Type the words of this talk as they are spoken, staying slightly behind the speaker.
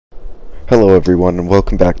Hello everyone, and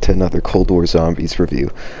welcome back to another Cold War Zombies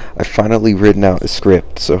review. I've finally written out a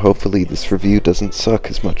script, so hopefully this review doesn't suck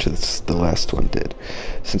as much as the last one did.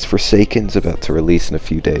 Since Forsaken's about to release in a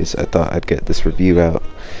few days, I thought I'd get this review out.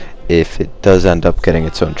 If it does end up getting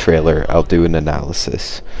its own trailer, I'll do an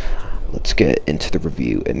analysis. Let's get into the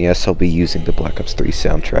review, and yes, I'll be using the Black Ops 3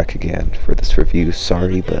 soundtrack again for this review.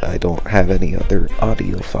 Sorry, but I don't have any other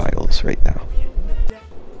audio files right now.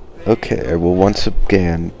 Okay, I will once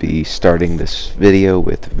again be starting this video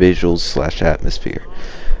with visuals/atmosphere.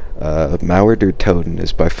 Mauerder Toten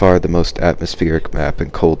is by far the most atmospheric map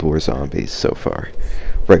in Cold War Zombies so far.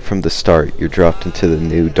 Right from the start, you're dropped into the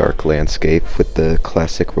new dark landscape with the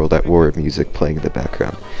classic World at War music playing in the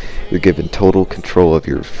background. You're given total control of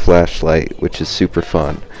your flashlight, which is super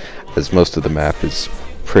fun, as most of the map is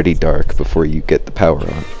pretty dark before you get the power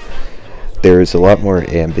on. There is a lot more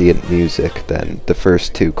ambient music than the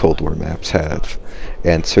first two Cold War maps have,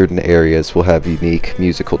 and certain areas will have unique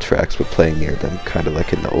musical tracks with playing near them, kind of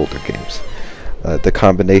like in the older games. The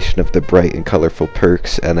combination of the bright and colorful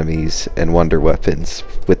perks, enemies, and wonder weapons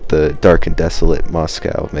with the dark and desolate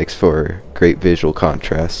Moscow makes for great visual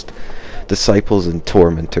contrast. Disciples and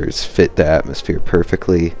Tormentors fit the atmosphere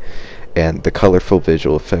perfectly, and the colorful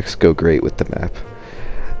visual effects go great with the map.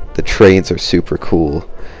 The trains are super cool.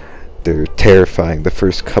 They're terrifying the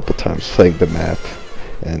first couple times playing the map,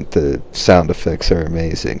 and the sound effects are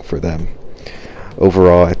amazing for them.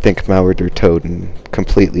 Overall, I think Mauerder Toten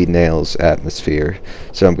completely nails atmosphere,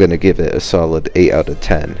 so I'm going to give it a solid 8 out of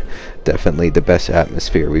 10. Definitely the best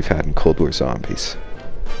atmosphere we've had in Cold War Zombies.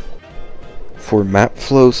 For map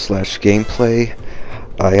flow/gameplay,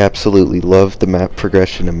 I absolutely love the map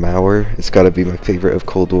progression in Mauer. It's got to be my favorite of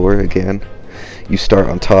Cold War again. You start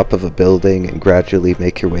on top of a building and gradually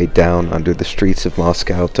make your way down under the streets of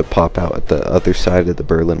Moscow to pop out at the other side of the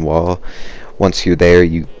Berlin Wall. Once you're there,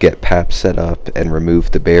 you get PAP set up and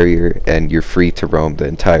remove the barrier, and you're free to roam the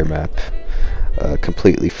entire map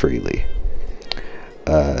completely freely.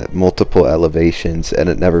 Multiple elevations, and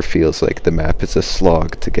it never feels like the map is a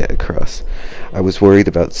slog to get across. I was worried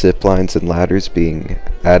about zip lines and ladders being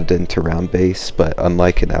added into round base, but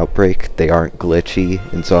unlike an Outbreak, they aren't glitchy,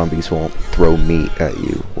 and zombies won't throw meat at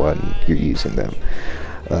you when you're using them.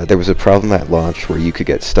 There was a problem at launch where you could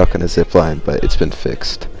get stuck on a zip line, but it's been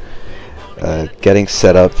fixed. Getting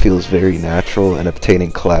set up feels very natural, and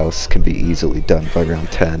obtaining Klaus can be easily done by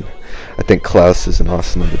round 10. I think Klaus is an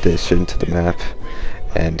awesome addition to the map,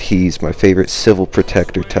 and he's my favorite civil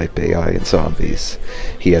protector type AI in Zombies.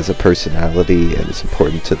 He has a personality and is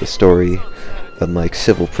important to the story, unlike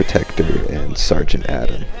Civil Protector and Sergeant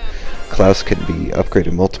Adam. Klaus can be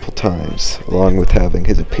upgraded multiple times, along with having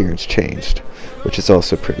his appearance changed, which is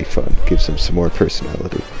also pretty fun, gives him some more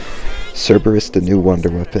personality. Cerberus, the new wonder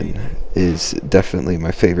weapon, is definitely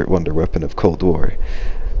my favorite wonder weapon of Cold War.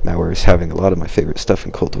 Mauer is having a lot of my favorite stuff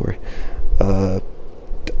in Cold War.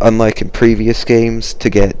 Unlike in previous games, to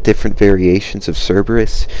get different variations of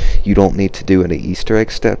Cerberus, you don't need to do any Easter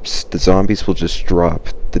egg steps. The zombies will just drop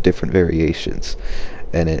the different variations,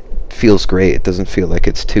 and it feels great. It doesn't feel like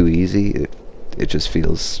it's too easy. It just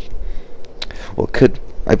feels, well,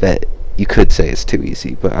 I bet you could say it's too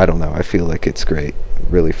easy, but I don't know. I feel like it's great.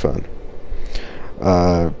 Really fun.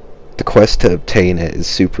 The quest to obtain it is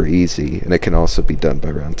super easy, and it can also be done by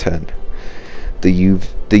round 10. The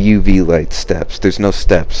UV light steps, there's no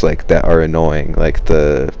steps like that are annoying, like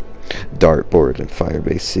the dartboard in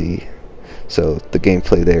Firebase C. So the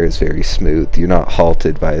gameplay there is very smooth. You're not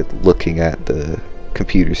halted by looking at the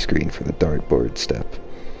computer screen for the dartboard step.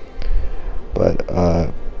 But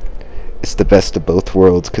it's the best of both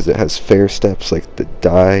worlds because it has fair steps like the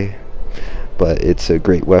die, but it's a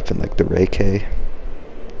great weapon like the Ray K.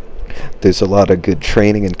 There's a lot of good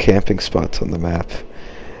training and camping spots on the map,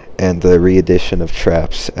 and the re-addition of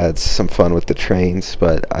traps adds some fun with the trains,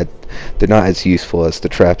 but they're not as useful as the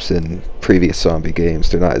traps in previous zombie games.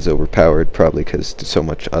 They're not as overpowered, probably because there's so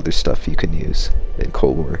much other stuff you can use in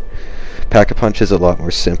Cold War. Pack-a-Punch is a lot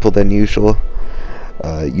more simple than usual.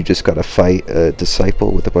 You just gotta fight a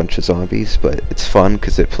disciple with a bunch of zombies, but it's fun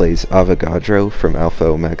because it plays Avogadro from Alpha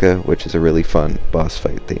Omega, which is a really fun boss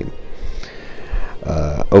fight theme.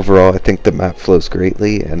 Overall, I think the map flows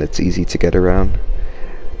greatly, and it's easy to get around,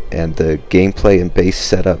 and the gameplay and base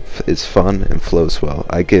setup is fun and flows well.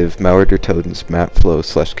 I give Mauerder Toten's map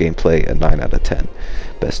flow/gameplay a 9 out of 10.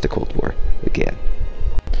 Best of Cold War, again.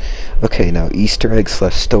 Okay, now Easter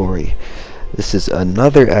egg/story. This is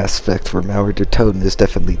another aspect where Mauer der Toten is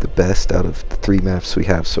definitely the best out of the 3 maps we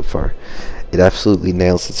have so far. It absolutely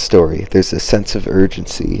nails its story. There's a sense of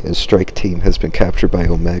urgency as Strike Team has been captured by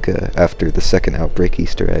Omega after the second Outbreak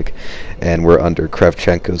Easter egg, and we're under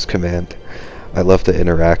Kravchenko's command. I love the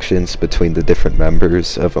interactions between the different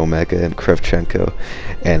members of Omega and Kravchenko,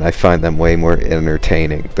 and I find them way more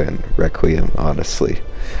entertaining than Requiem, honestly.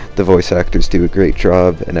 The voice actors do a great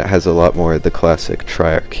job, and it has a lot more of the classic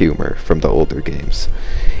Triarch humor from the older games.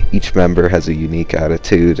 Each member has a unique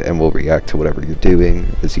attitude and will react to whatever you're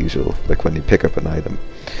doing, as usual, like when you pick up an item.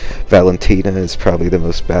 Valentina is probably the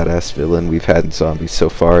most badass villain we've had in Zombies so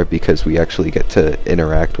far because we actually get to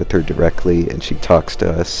interact with her directly and she talks to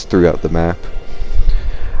us throughout the map.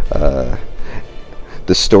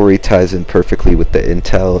 The story ties in perfectly with the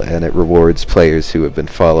intel and it rewards players who have been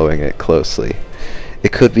following it closely.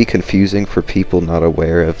 It could be confusing for people not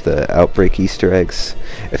aware of the Outbreak Easter eggs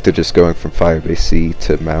if they're just going from Firebase C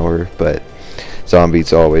to Mauer, but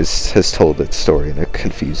Zombies always has told its story in a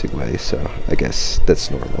confusing way, so I guess that's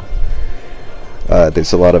normal.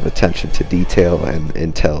 There's a lot of attention to detail and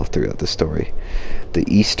intel throughout the story. The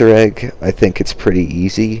Easter egg, I think it's pretty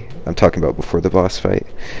easy. I'm talking about before the boss fight,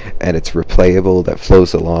 and it's replayable that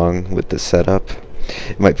flows along with the setup.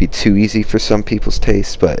 It might be too easy for some people's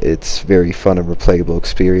taste, but it's very fun and replayable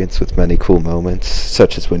experience with many cool moments,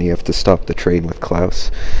 such as when you have to stop the train with Klaus.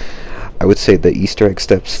 I would say the Easter egg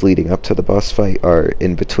steps leading up to the boss fight are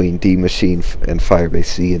in between D Machine and Firebase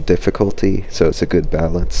C in difficulty, so it's a good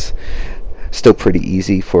balance. Still pretty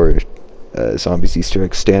easy for Zombies Easter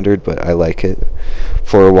egg standard, but I like it.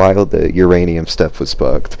 For a while the uranium step was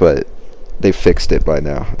bugged, but they fixed it by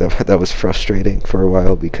now. That was frustrating for a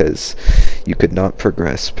while because you could not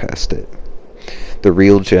progress past it. The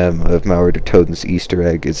real gem of Mauer der Toten's Easter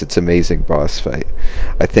egg is its amazing boss fight.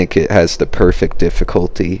 I think it has the perfect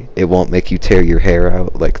difficulty. It won't make you tear your hair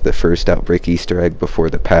out like the first Outbreak Easter egg before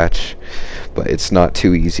the patch, but it's not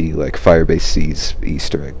too easy like Firebase C's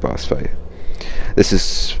Easter egg boss fight.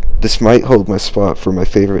 This might hold my spot for my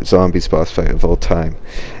favorite Zombies boss fight of all time.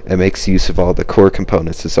 It makes use of all the core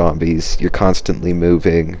components of Zombies. You're constantly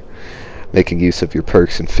moving, making use of your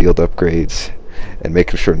perks and field upgrades, and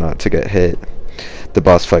making sure not to get hit. The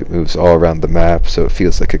boss fight moves all around the map, so it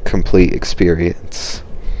feels like a complete experience.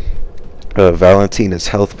 Valentina's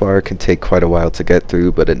health bar can take quite a while to get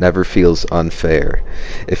through, but it never feels unfair.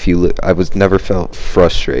 I never felt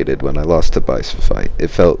frustrated when I lost a boss fight. It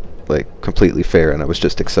felt like completely fair, and I was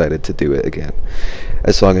just excited to do it again.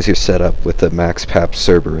 As long as you're set up with the max pap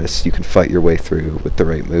Cerberus, you can fight your way through with the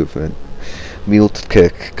right movement. Mule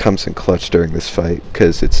Kick comes in clutch during this fight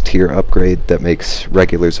because its tier upgrade that makes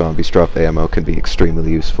regular zombies drop ammo can be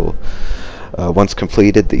extremely useful. Once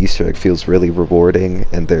completed, the Easter egg feels really rewarding,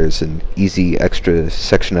 and there's an easy extra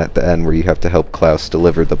section at the end where you have to help Klaus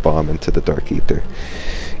deliver the bomb into the Dark Ether.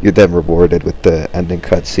 You're then rewarded with the ending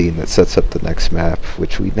cutscene that sets up the next map,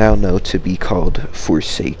 which we now know to be called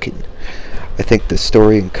Forsaken. I think the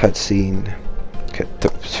story and cutscene,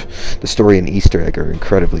 the story and Easter egg are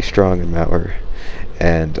incredibly strong in Mauer,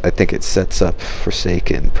 and I think it sets up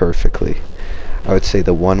Forsaken perfectly. I would say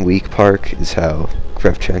the one weak part is how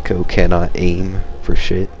Kravchenko cannot aim for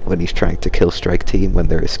shit when he's trying to kill Strike Team when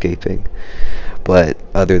they're escaping, but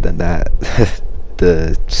other than that,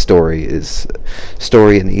 the story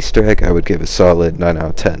and Easter egg I would give a solid 9 out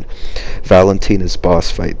of 10. Valentina's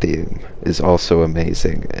boss fight theme is also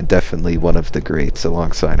amazing and definitely one of the greats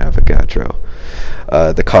alongside Avogadro.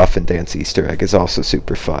 The coffin dance Easter egg is also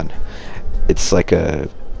super fun. It's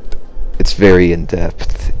very in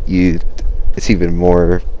depth. It's even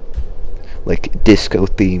more like disco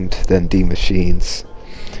themed than D Machines,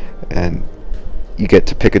 and you get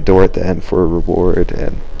to pick a door at the end for a reward,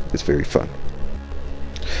 and it's very fun.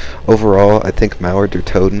 Overall, I think Mauer der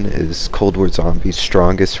Toten is Cold War Zombies'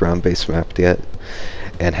 strongest round-based map yet,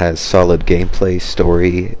 and has solid gameplay,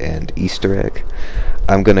 story, and Easter egg.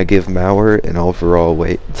 I'm gonna give Mauer an overall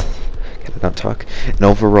an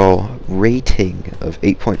overall rating of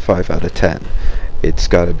 8.5 out of 10. It's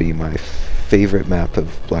gotta be my favorite map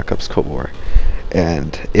of Black Ops Cold War,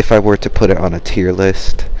 and if I were to put it on a tier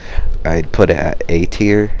list, I'd put it at A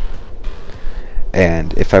tier,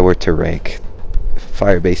 and if I were to rank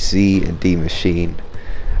Firebase C and D Machine,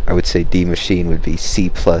 I would say D Machine would be C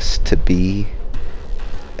plus to B,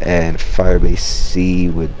 and Firebase C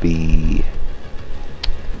would be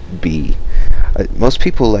B. Most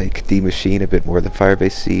people like D Machine a bit more than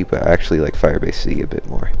Firebase C, but I actually like Firebase C a bit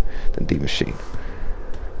more than D Machine.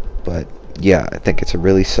 But yeah, I think it's a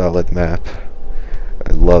really solid map.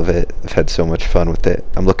 I love it. I've had so much fun with it.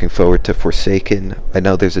 I'm looking forward to Forsaken. I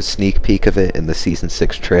know there's a sneak peek of it in the Season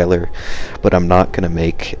 6 trailer, but I'm not going to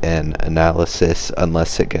make an analysis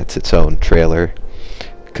unless it gets its own trailer,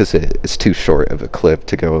 because it's too short of a clip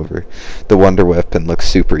to go over. The Wonder Weapon looks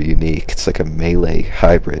super unique. It's like a melee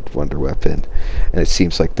hybrid Wonder Weapon, and it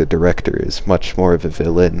seems like the director is much more of a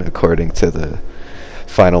villain according to the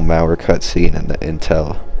final Mauer cutscene and the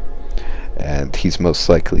intel. And he's most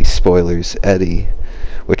likely, spoilers, Eddie,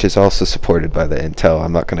 which is also supported by the intel.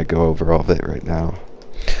 I'm not going to go over all of it right now.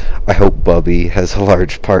 I hope Bubby has a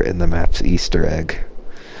large part in the map's Easter egg.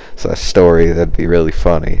 So a story that'd be really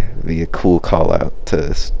funny. It'd be a cool call out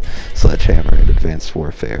to Sledgehammer and Advanced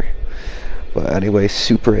Warfare. But anyway,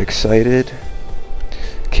 super excited.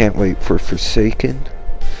 Can't wait for Forsaken.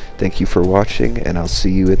 Thank you for watching, and I'll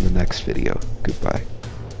see you in the next video. Goodbye.